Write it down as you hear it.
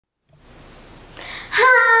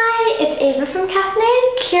Ava from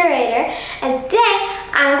Caffeinated Curator, and today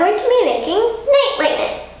I'm going to be making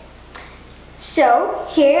Nightlight. So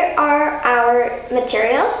here are our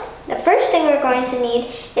materials. The first thing we're going to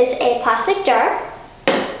need is a plastic jar,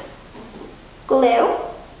 glue,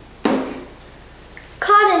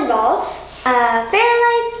 cotton balls, fairy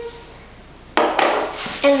lights,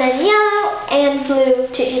 and then yellow and blue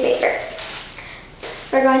tissue paper.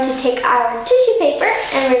 We're going to take our tissue paper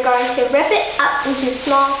and we're going to rip it up into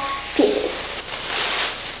small pieces.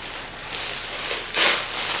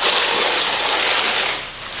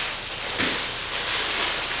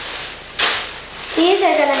 These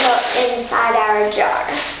are going to go inside our jar.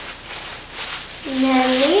 And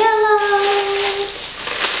then the yellow.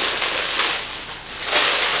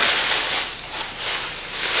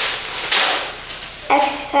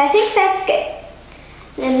 Okay, so I think that's good.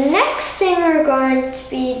 The next thing we're going to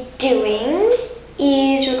be doing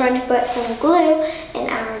is we're going to put some glue in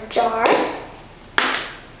our jar.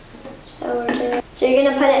 So you're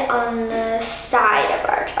going to put it on the side of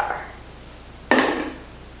our jar.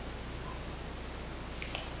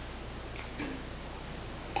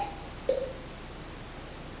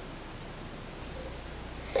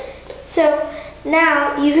 So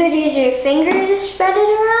now you could use your finger to spread it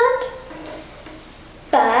around,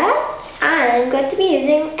 but I'm going to be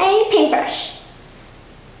using a paintbrush.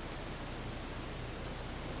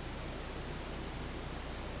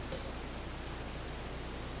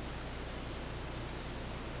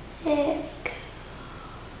 There we go.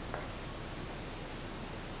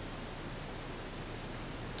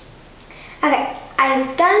 Okay,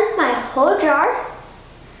 I've done my whole jar,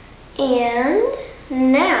 and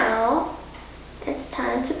now it's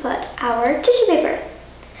time to put our tissue paper.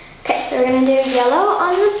 Okay, so we're going to do yellow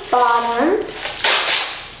on the bottom.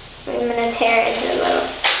 I'm going to tear it into little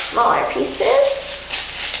smaller pieces.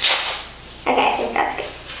 Okay, I think that's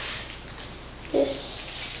good.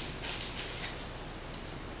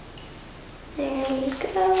 There we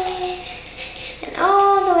go. And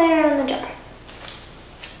all the way around the jar.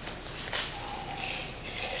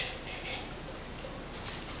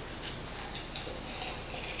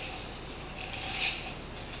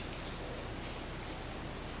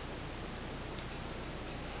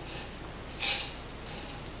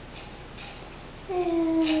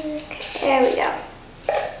 Okay, there we go.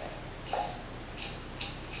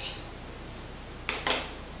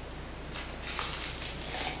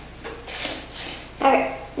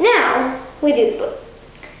 Okay, now we do the glue.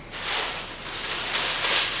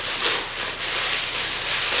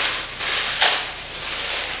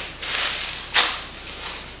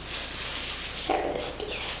 Start with this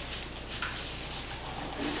piece.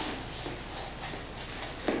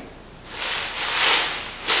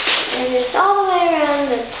 And just all the way around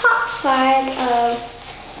the top side of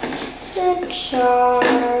the jar.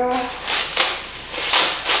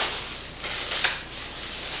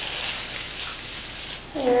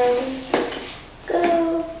 There we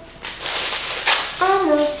go.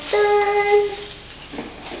 Almost done.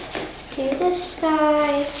 Let's do this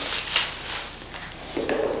side.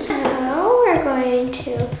 Now we're going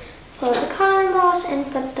to fold the cotton balls and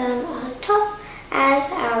put them on top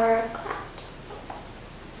as our clouds.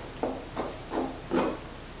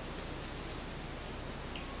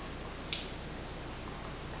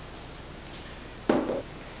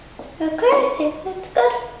 Okay, I think that's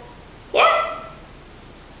good. Yeah.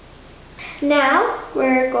 Now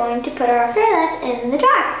we're going to put our fairy lights in the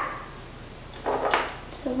jar.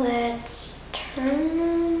 So let's turn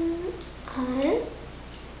them on.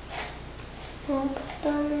 We'll put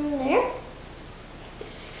them there.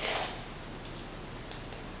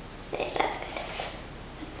 Okay, that's good.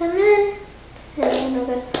 Put them in, and then we're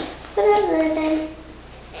going to put our lid in.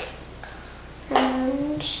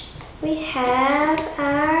 And we have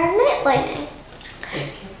our night lighting.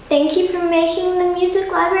 Thank you for making the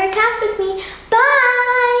Music Library Craft with me. Bye!